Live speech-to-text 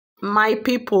My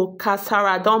people,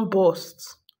 kasara don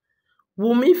burst.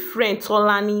 Wunmi friend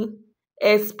Tolani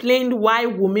explained why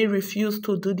Wunmi refused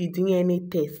to do the DNA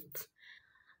test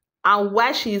and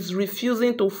why she is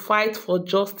refusing to fight for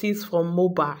justice for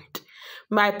Mohbad.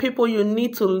 My people, you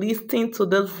need to listen to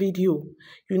this video.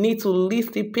 You need to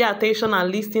listen, pay attention and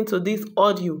listen to this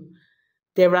audio.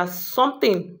 There are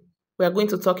something we are going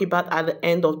to talk about at the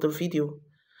end of the video.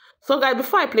 So guys,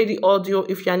 before I play the audio,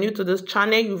 if you are new to this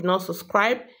channel, you've not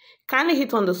subscribed, kindly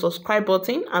hit on the subscribe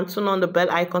button and turn on the bell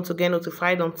icon to get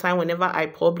notified on time whenever I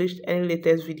publish any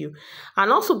latest video.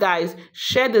 And also guys,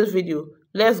 share this video.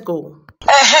 Let's go.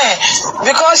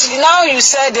 Because now you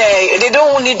said they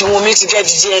don't need Wunmi to get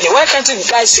the DNA. Why can't you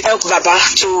guys help Baba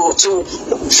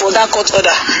for that court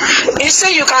order? You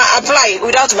say you can apply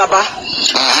without Baba.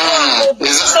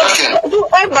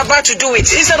 Help Baba to do it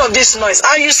instead of this noise.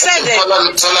 And you said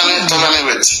Tolani,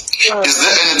 wait. Is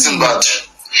there anything bad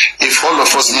if all of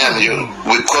us, me and you,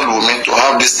 we call Wunmi to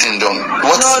have this thing done?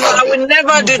 No, I will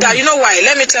never do that. You know why?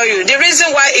 Let me tell you. The reason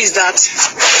why is that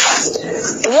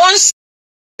once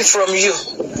from you,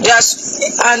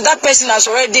 and that person has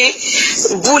already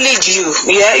bullied you.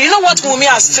 Yeah, you know what Wunmi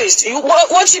has faced.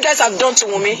 What you guys have done to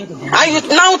Wunmi, and you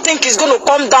now think he's going to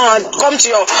come down and come to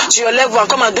your level and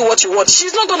come and do what you want.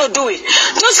 She's not going to do it.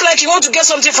 Just like you want to get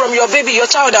something from your baby, your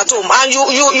child at home, and you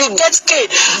get scared,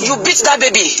 you beat that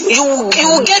baby, you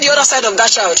will get the other side of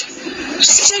that child.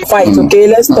 Fight, okay?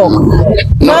 Let's talk.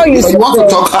 Now you want to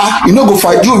talk? You know, go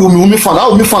fight. You Wunmi fan.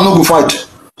 How Wunmi fan no go fight?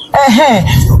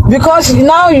 Because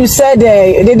now you said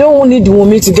they don't need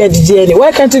Wunmi to get the DNA.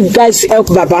 Why can't you guys help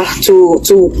Baba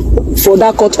for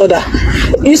that court order?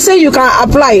 You say you can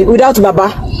apply without Baba.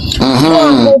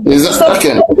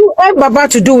 Help Baba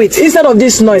to do it instead of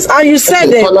this noise. And you said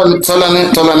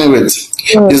Tolani, wait.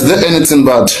 Is there anything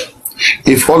bad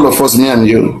if all of us, me and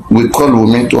you, we call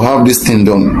Wunmi to have this thing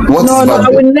done? What is bad? No, I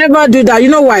will never do that. You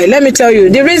know why? Let me tell you.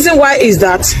 The reason why is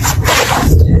that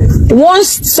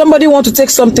once somebody wants to take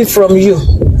something from you,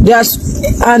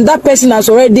 and that person has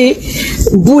already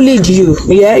bullied you,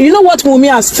 yeah, you know what Wunmi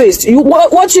has faced.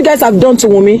 What you guys have done to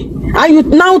Wunmi, and you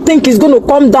now think he's going to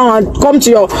come down and come to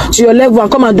your level and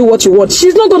come and do what you want.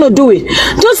 She's not going to do it.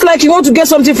 Just like you want to get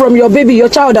something from your baby, your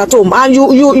child at home, and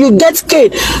you get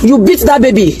scared, you beat that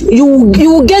baby, you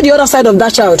will get the other side of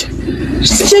that child.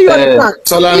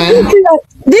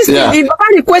 This thing,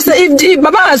 if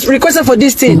Baba has requested for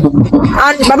this thing,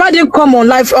 and Baba didn't come on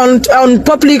live on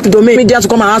public domain media to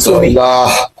come and ask for me.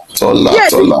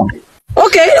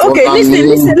 Okay,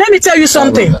 listen, let me tell you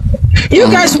something. You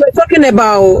guys were talking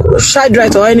about child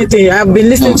right or anything. I've been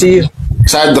listening to you.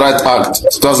 Child Right Act.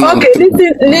 Okay,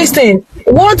 listen.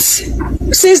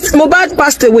 Since Mohbad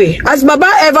passed away, has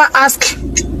Baba ever asked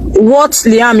what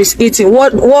Liam is eating?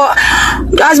 What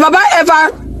has Baba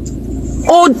ever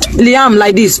hold Liam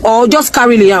like this or just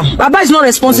carry Liam? Baba is not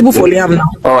responsible for Liam now.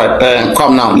 All right,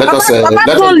 come now. Baba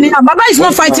is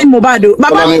not fighting Mohbad.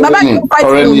 Baba is not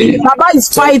fighting Liam. Baba is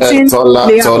fighting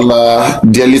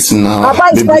Liam. Dear, listen now. Baba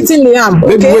is fighting Liam.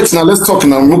 Baby, wait now. Let's talk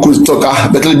now. We could talk.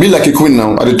 But it'll be like a queen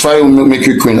now. I'll try to make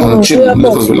you queen. And chill.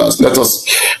 Let us relax.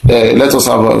 Let us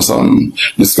have some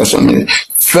discussion here.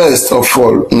 First of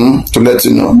all, to let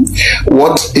you know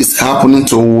what is happening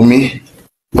to Wunmi,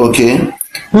 okay?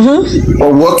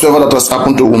 Or whatever that has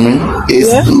happened to Wunmi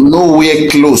is nowhere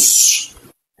close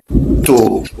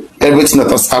to everything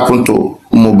that has happened to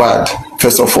Mohbad.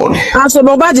 First of all, and so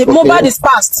Mohbad is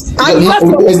past.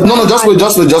 No, just wait.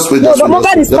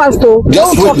 Mohbad is past, though.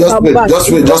 Just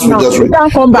wait. You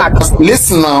can't come back.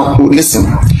 Listen now. Listen.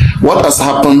 What has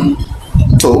happened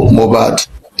to Mohbad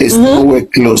is nowhere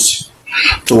close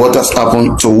to what has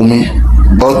happened to Wunmi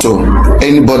or to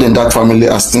anybody in that family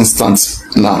as things stands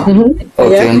now.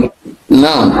 Okay.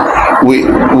 Now we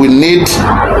need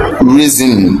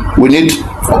reasoning. We need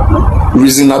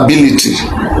reasonability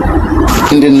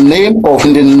in the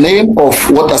name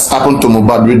of what has happened to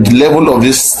Mohbad with the level of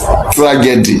this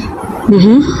tragedy.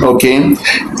 Okay.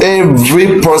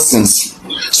 Every person's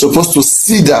supposed to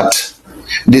see that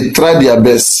they try their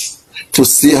best to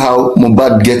see how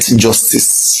Mohbad gets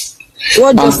justice.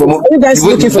 What justice? You guys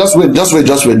looking for? Just wait. Justice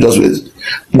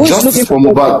for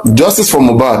Mohbad. Justice for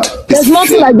Mohbad. There's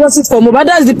nothing like justice for Mohbad.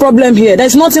 That's the problem here.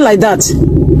 There's nothing like that.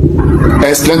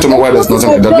 Explain to me why there's nothing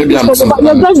like that. Maybe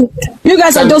you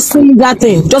guys are just saying that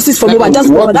thing. Justice for Mohbad.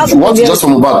 What's just for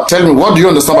Mohbad? Tell me, what do you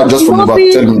understand by just for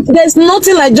Mohbad? Tell me. There's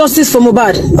nothing like justice for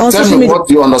Mohbad on social media. What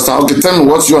you understand. Okay, tell me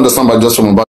what you understand by just for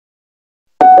Mohbad.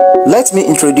 Let me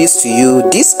introduce to you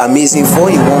this amazing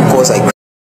 4-in-1 course I created.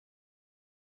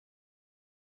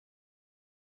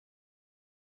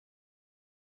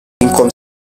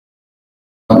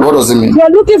 What does it mean? You're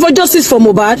looking for justice for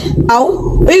Mohbad?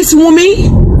 How? It's Wunmi.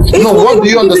 No, what do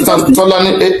you understand?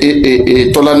 Tolani,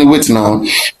 Tolani, wait now.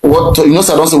 What, you know,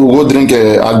 so I don't say we'll go drink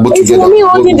agbo together. It's Wunmi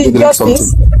holding the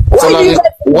justice. Tolani,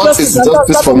 what is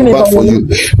justice for Mohbad for you?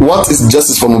 What is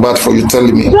justice for Mohbad for you? Tell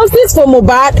me. Justice for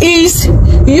Mohbad is,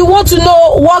 you want to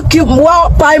know what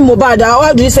pied Mohbad,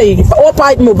 how do you say it? What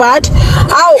pied Mohbad?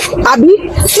 How, Abi?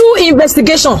 Through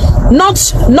investigation, not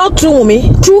through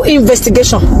Wunmi, through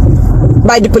investigation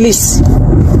by the police.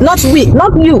 Not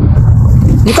you.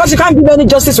 Because you can't give any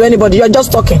justice to anybody. You're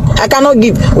just talking. I cannot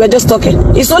give. We're just talking.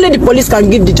 It's only the police can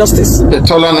give the justice.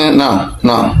 Tolani,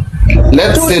 now.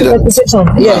 Let's say that.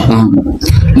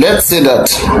 Let's say that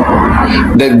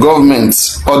the government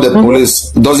or the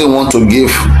police doesn't want to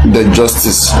give the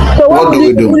justice. So what do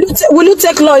we do? Will you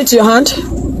take law into your hand?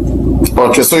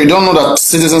 Okay, so you don't know that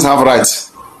citizens have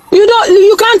rights.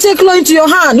 You can't take law into your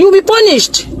hand. You'll be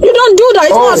punished. You don't do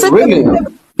that. It's not really?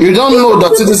 You don't know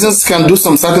that citizens can do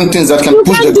some certain things that can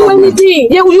push the government.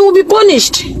 Anything. You will be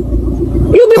punished.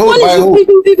 You'll be punished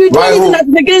if you do anything that's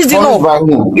against the law.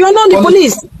 You're not the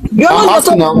police. You're not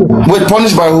the police. Wait,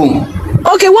 punished by whom?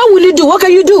 Okay, what will you do? What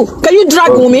can you do? Can you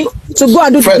drag Wunmi to go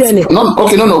and do the journey? No.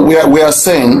 We are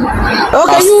saying.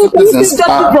 Okay, you take justice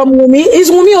from Wunmi.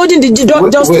 Is Wunmi holding the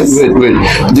justice? Wait.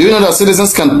 Do you know that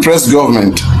citizens can press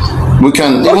government? We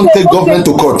can even take government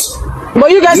to court. But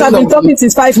you guys have been talking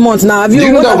since 5 months now. Have you? Do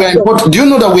you know that we are important? Do you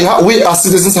know that we as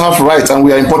citizens have rights and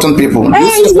we are important people?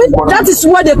 That is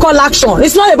what they call action.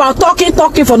 It's not about talking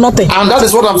for nothing. And that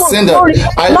is what I'm saying.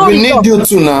 We need you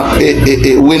to now.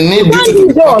 We need you to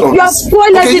be part of this.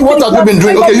 Okay, what have you been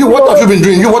doing? Okay, what have you been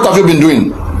doing? What have you been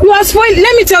doing? You are spoiled.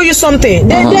 Let me tell you something.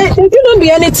 There shouldn't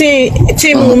be anything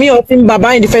Team Wunmi or Team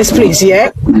Baba in the first place, yeah?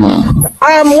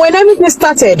 When everything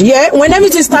started,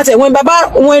 when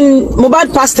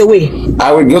Mohbad passed away.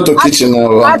 I will go to kitchen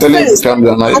now. I'm telling you to calm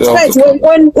down. At first,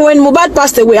 when Mohbad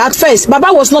passed away, at first,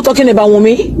 Baba was not talking about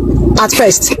Wunmi. At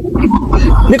first.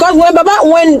 Because when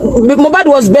Mohbad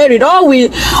was buried, all we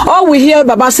hear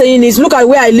Baba saying is, look at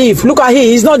where I live, look at him,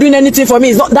 he's not doing anything for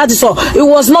me. That is all. It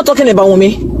was not talking about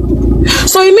Wunmi.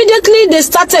 So immediately they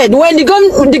started, when the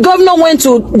governor went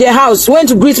to their house, went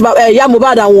to greet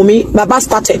Mohbad and Wunmi, Baba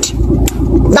started.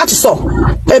 That is all.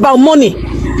 About money.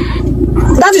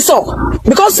 That is all.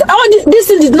 Because this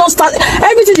thing did not start,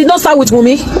 everything did not start with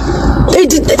Wunmi.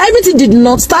 Everything did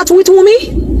not start with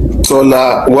Wunmi. So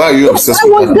why are you obsessed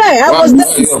with that? I was there.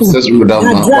 Why are you obsessed with that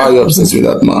man? Why are you obsessed with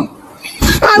that man?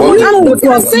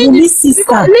 I'm saying this.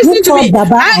 Listen to me.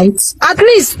 At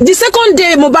least the second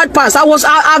day Mohbad passed,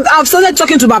 I've started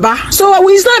talking to Baba. So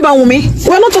it's not about Wunmi.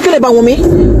 We're not talking about Wunmi.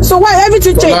 So why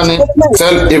everything changed?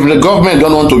 If the government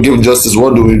don't want to give justice,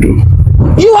 what do we do?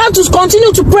 You have to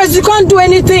continue to press. You can't do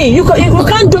anything. You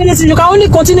can't do anything. You can only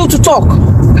continue to talk.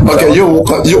 Okay,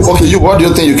 what do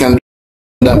you think you can do?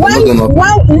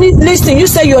 Listen, you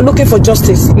say you're looking for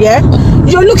justice, yeah?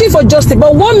 You're looking for justice,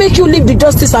 but what make you leave the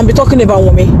justice and be talking about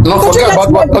Wunmi? No, forget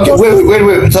about what. Okay,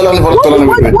 wait. Tolani,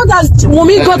 what has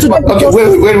Wunmi got to do? Okay,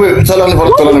 wait. Tolani,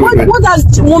 what has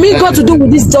Wunmi got to do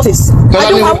with this justice?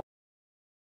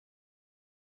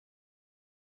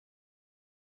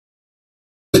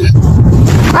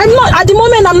 I'm not at the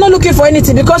moment. I'm not looking for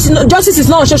anything because justice is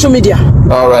not on social media.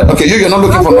 All right. Okay. You're not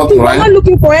looking for nothing, right? I'm not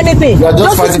looking for anything. You are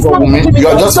just fighting for Wunmi. You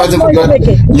are just fighting for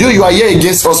you are here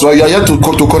against us, right? You are here to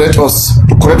correct us.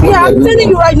 Yeah, I'm telling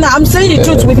you right now. I'm saying the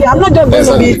truth with you. I'm not just going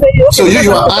to be saying. So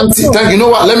you are anti. You know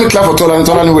what? Let me clap for Tolani.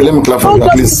 Tolani, wait. Let me clap for you,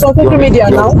 please. Justice on social media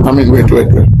now. I mean, wait.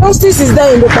 Justice is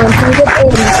there in the country.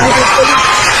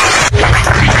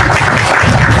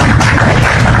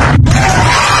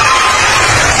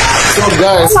 So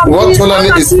guys, what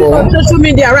Tolani is for? Social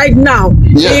media right now.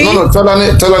 Yeah, no,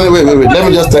 Tolani, wait. Let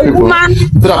me just tell people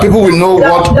so that people will know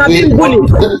want people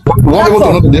to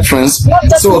know the difference.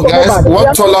 So guys,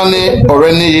 what Tolani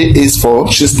Oreni is for?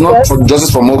 She's not for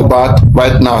justice for Mohbad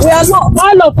right now. We are not.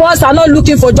 All of us are not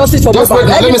looking for justice for Mohbad.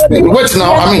 Let me speak. Wait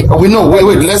now. I mean, we know.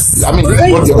 Wait. Let's. I mean,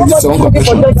 what your own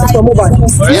confession.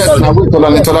 Yes, now wait,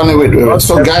 Tolani, wait.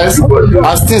 So guys,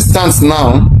 as things stands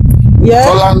now,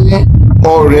 Tolani.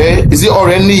 Is it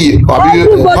Oreni? How do you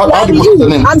pronounce the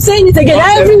name? I'm saying it again.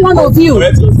 Every one of you. We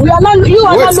are not. You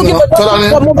are not looking for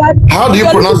justice for Mohbad. How do you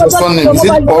pronounce your surname? Is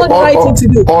it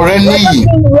Oreni?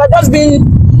 We are just being.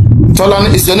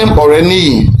 Tolani, is your name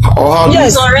Oreni? Or how?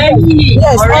 Yes, Oreni.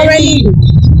 Yes, Oreni.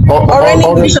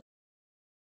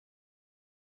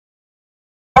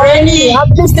 Oreni, I'm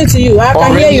listening to you. I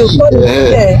can hear you.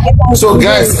 So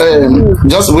guys,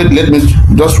 just wait. Let me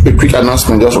just a quick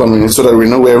announcement, just 1 minute, so that we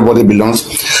know where everybody belongs.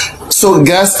 So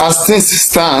guys, as things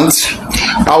stand,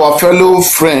 our fellow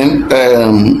friend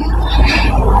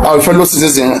our fellow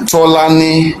citizen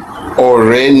Tolani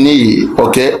Oreni,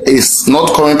 okay, is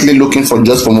not currently looking for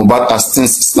justice for Mohbad as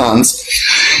things stands.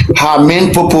 Her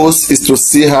main purpose is to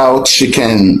see how she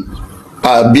can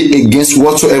be against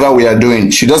whatsoever we are doing.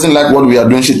 She doesn't like what we are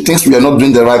doing. She thinks we are not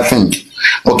doing the right thing.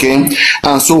 Okay,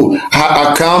 and so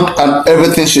her account and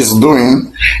everything she's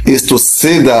doing is to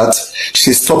say that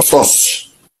she stops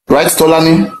us, right,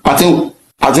 Tolani?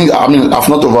 I mean, I've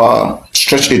not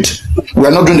overstretched it. We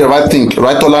are not doing the right thing,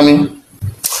 right, Tolani?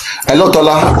 Hello,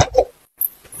 Tola.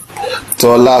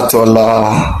 Tola.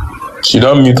 She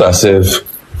don't mute herself.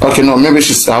 Okay, no, maybe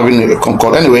she's having a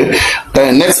call. Anyway,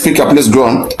 next speaker, please go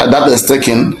on. That is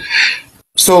taken.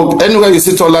 So anyway, you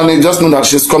see Tolani, just know that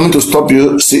she's coming to stop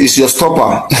you. She is your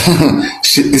stopper.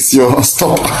 She is your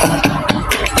stopper.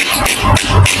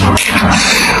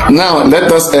 Now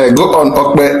let us go on.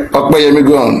 Okpeyemi,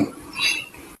 go on.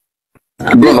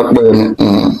 Go on,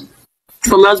 Okpeyemi.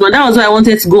 For my husband, that was why I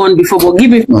wanted to go on before, but give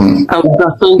me. No,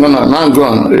 now go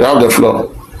on. You have the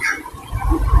floor.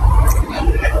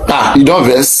 You don't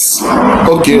verse.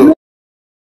 Okay.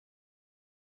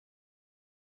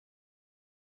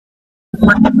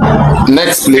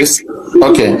 Next, please.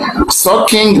 Okay.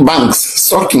 Sucking banks.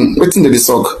 Sucking. Waiting the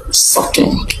suck.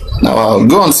 Sucking. Now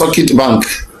go on Sucking Bank.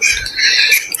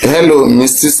 Hello,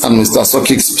 Mrs. and Mr.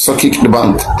 Sucking the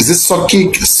Bank. Is this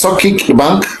Sucking the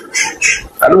Bank?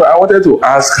 I wanted to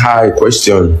ask her a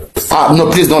question. No,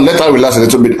 please don't let her relax a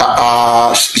little bit.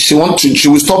 She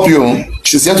will stop you.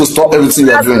 She's here to stop everything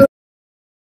you are doing.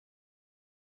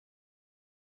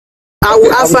 I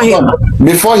will answer him.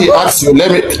 Before he asks you,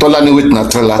 let me Tolani wait na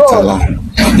Tola.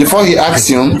 Before he asks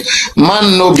you,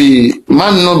 man no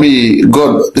be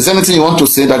God. Is there anything you want to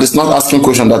say that is not asking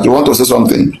question, that you want to say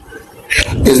something?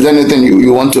 Is there anything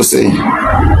you want to say?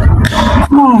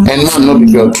 And man no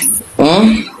be God.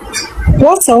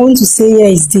 What I want to say here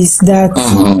is this, that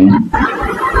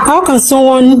how can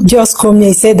someone just come here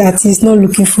and say that he's not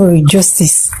looking for a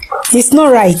justice? It's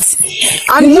not right.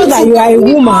 And you know that you are a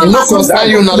woman.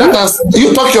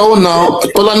 You talk your own now.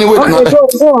 Tolani, wait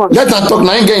now. Let her talk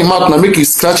now. You get him out now. Make you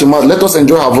scratch him out. Let us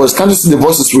enjoy her voice. Can't you see the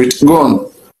voice is sweet? Go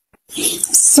on.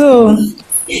 So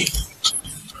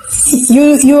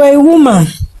you are a woman,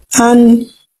 and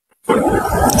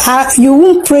you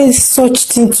won't pray such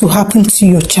thing to happen to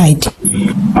your child.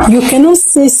 You cannot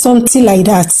say something like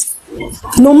that.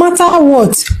 No matter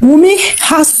what, Wunmi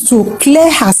has to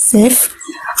clear herself,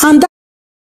 and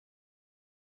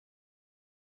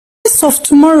that's of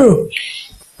tomorrow.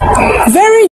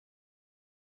 Very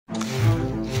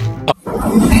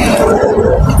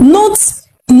not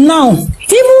now.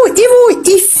 Even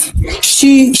if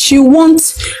she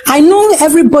wants, I know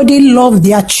everybody love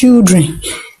their children.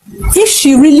 If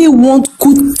she really want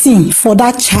good thing for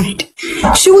that child,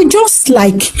 she will just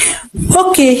like,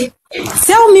 okay,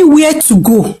 tell me where to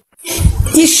go.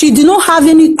 If she did not have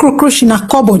any cockroach in her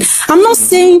cupboard, I'm not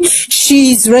saying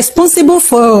she is responsible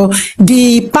for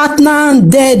the partner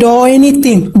dead or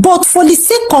anything, but for the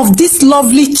sake of this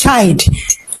lovely child,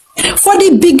 for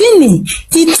the beginning,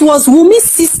 it was Wunmi's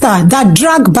sister that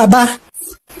dragged Baba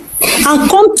and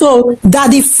come to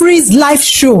Daddy Free's live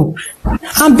show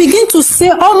and begin to say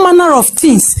all manner of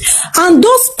things. And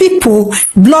those people,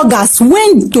 bloggers,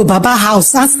 went to Baba's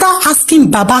house and start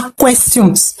asking Baba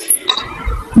questions.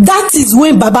 That is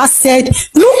when Baba said,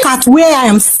 look at where I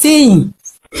am staying.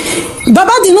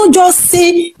 Baba did not just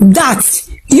say that.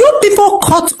 You people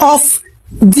cut off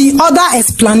the other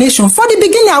explanation. For the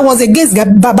beginning, I was against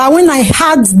Baba. When I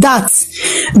heard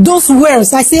those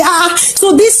words, I say,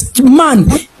 so this man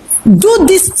do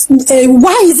this,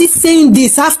 why is he saying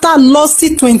this after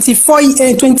losing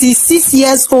 26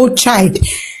 years old child?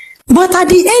 But at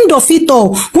the end of it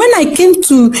all, when I came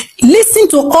to listen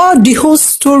to all the whole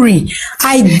story,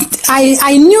 I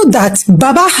knew that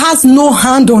Baba has no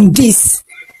hand on this.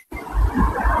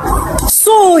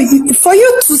 So for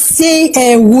you to say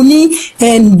Wunmi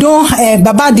and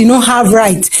Baba did not have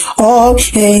right, or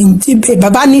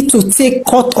Baba need to take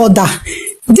court order,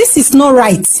 this is not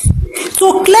right.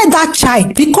 To clear that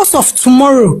child because of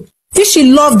tomorrow. If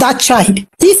she loved that child,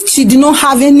 if she did not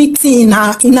have anything in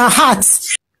her heart.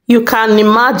 You can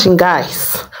imagine,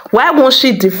 guys. Why won't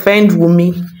she defend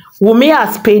Wunmi? Wunmi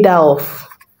has paid her off.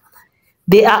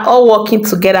 They are all working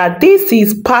together. This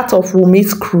is part of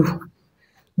Wunmi's crew.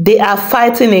 They are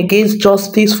fighting against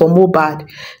justice for Mohbad.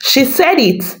 She said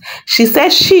it. She said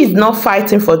she is not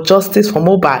fighting for justice for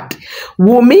Mohbad.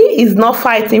 Wunmi is not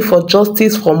fighting for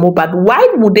justice for Mohbad. Why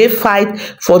would they fight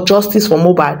for justice for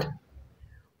Mohbad?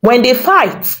 When they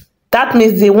fight, that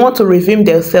means they want to redeem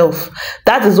themselves.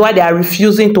 That is why they are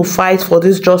refusing to fight for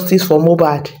this justice for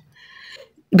Mohbad.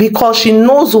 because she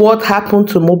knows what happened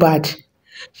to Mohbad.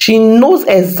 She knows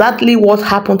exactly what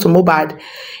happened to Mohbad.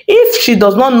 If she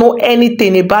does not know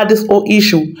anything about this whole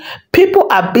issue, people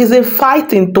are busy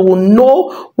fighting to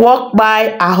know walk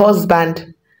by her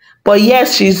husband. But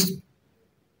yes, she's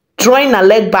drawing her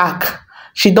leg back.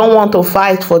 She don't want to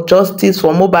fight for justice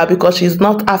for Mohbad because she's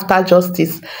not after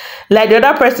justice. Like the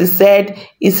other person said,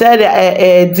 he said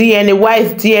DNA. Why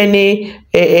is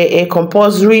DNA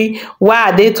compulsory?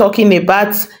 Why are they talking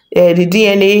about the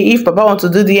DNA? If Papa wants to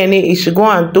do DNA, he should go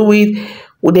and do it.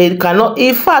 They cannot.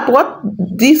 In fact, what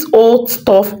this old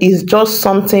stuff is just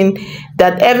something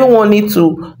that everyone needs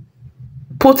to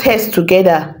put heads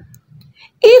together.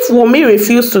 If Wunmi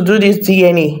refused to do this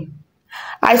DNA,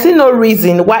 I see no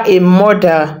reason why a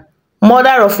mother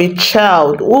of a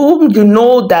child, whom you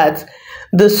know that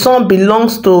the son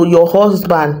belongs to your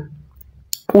husband,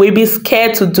 will be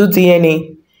scared to do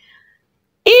DNA.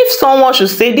 If someone should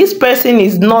say this person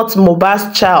is not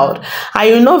Mohbad's child, and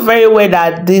you know very well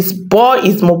that this boy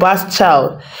is Mohbad's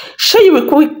child, sure you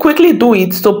will quickly do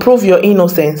it to prove your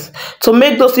innocence, to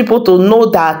make those people to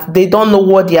know that they don't know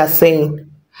what they are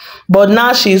saying. But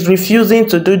now she is refusing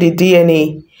to do the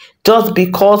DNA. Just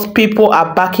because people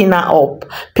are backing her up,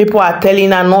 people are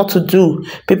telling her not to do,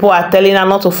 people are telling her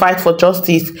not to fight for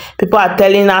justice, people are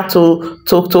telling her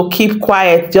to keep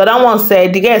quiet. The other one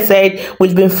said, the girl said,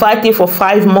 we've been fighting for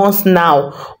 5 months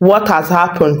now. What has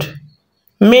happened?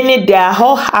 Meaning they are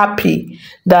all happy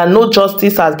that no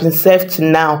justice has been served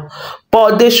now.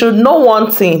 But they should know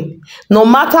one thing, no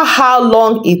matter how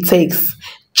long it takes,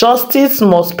 justice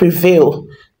must prevail.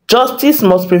 Justice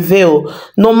must prevail.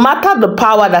 No matter the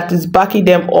power that is backing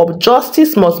them up,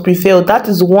 justice must prevail. That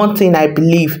is one thing I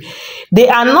believe. They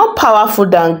are not powerful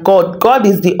than God. God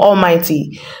is the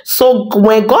Almighty. So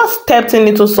when God stepped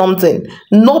into something,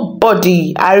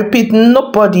 nobody, I repeat,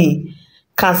 nobody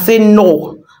can say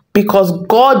no, because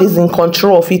God is in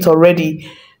control of it already.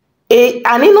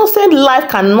 An innocent life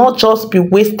cannot just be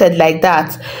wasted like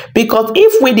that, because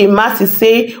if we the masses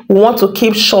say we want to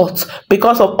keep short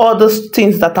because of all those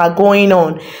things that are going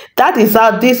on, that is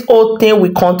how this whole thing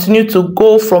will continue to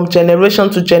go from generation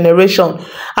to generation,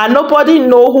 and nobody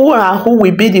know who and who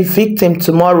will be the victim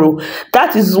tomorrow.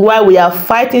 That is why we are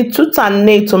fighting tooth and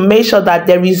nail to make sure that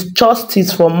there is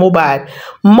justice for Mohbad.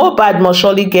 Mohbad must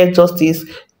surely get justice.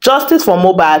 Justice for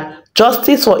Mohbad,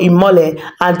 justice for Imole,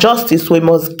 and justice we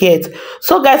must get.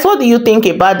 So guys, what do you think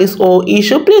about this whole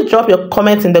issue? Please drop your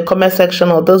comments in the comment section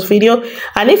of this video.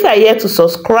 And if you are here to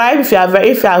subscribe, if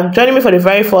you are joining me for the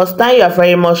very first time, you are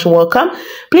very much welcome.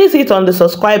 Please hit on the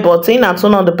subscribe button and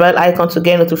turn on the bell icon to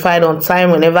get notified on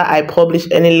time whenever I publish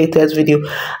any latest video.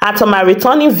 And to my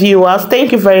returning viewers,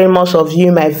 thank you very much for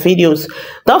viewing my videos.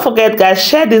 Don't forget guys,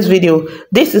 share this video.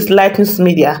 This is WUNMI'S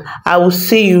Media. I will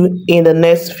see you in the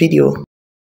next video.